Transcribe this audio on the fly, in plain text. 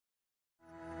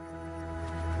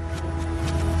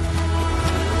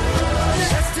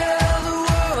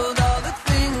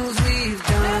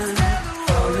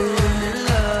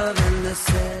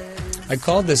I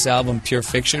called this album Pure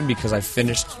Fiction because I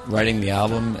finished writing the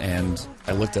album and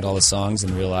I looked at all the songs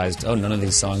and realized, oh, none of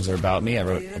these songs are about me. I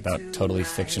wrote about totally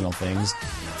fictional things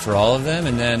for all of them,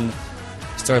 and then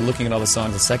started looking at all the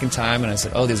songs the second time and I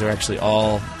said, oh, these are actually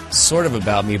all sort of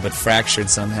about me but fractured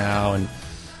somehow.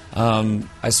 And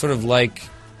I sort of like,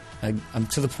 I'm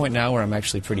to the point now where I'm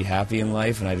actually pretty happy in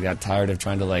life, and I got tired of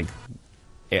trying to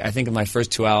I think in my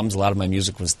first two albums a lot of my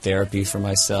music was therapy for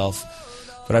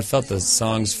myself, but I felt the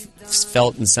songs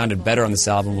felt and sounded better on this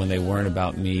album when they weren't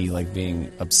about me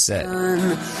being upset.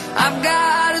 I've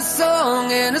got a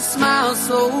song and a smile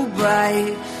so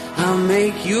bright, I'll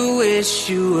make you wish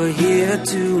you were here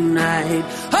tonight.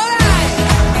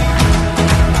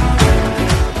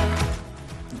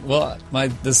 Well,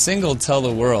 the single Tell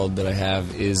the World that I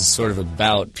have is sort of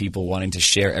about people wanting to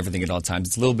share everything at all times.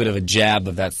 It's a little bit of a jab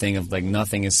of that thing of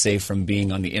nothing is safe from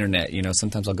being on the internet.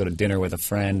 Sometimes I'll go to dinner with a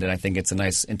friend and I think it's a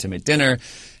nice intimate dinner,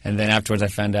 and then afterwards I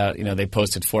found out, they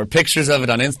posted 4 pictures of it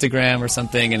on Instagram or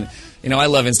something, and I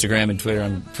love Instagram and Twitter.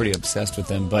 I'm pretty obsessed with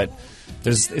them, but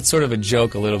it's sort of a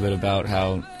joke a little bit about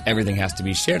how everything has to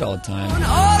be shared all the time. And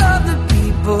all of the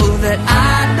people that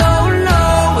I don't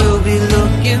know will be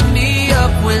looking me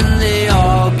up when they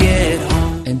all get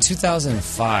home. In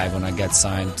 2005, when I got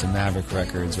signed to Maverick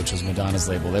Records, which was Madonna's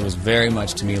label, it was very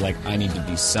much to me like I need to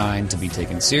be signed to be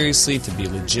taken seriously, to be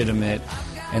legitimate,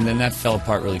 and then that fell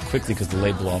apart really quickly because the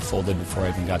label all folded before I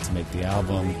even got to make the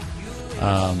album.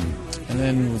 And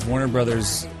then with Warner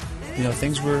Brothers,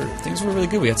 things were really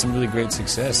good. We had some really great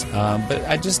success. But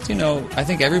I just, I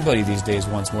think everybody these days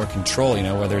wants more control,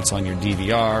 whether it's on your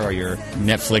DVR or your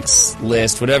Netflix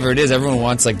list, whatever it is. Everyone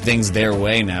wants things their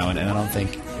way now, and I don't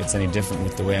think it's any different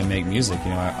with the way I make music.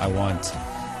 I want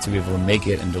to be able to make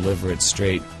it and deliver it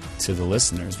straight to the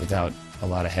listeners without a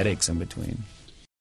lot of headaches in between.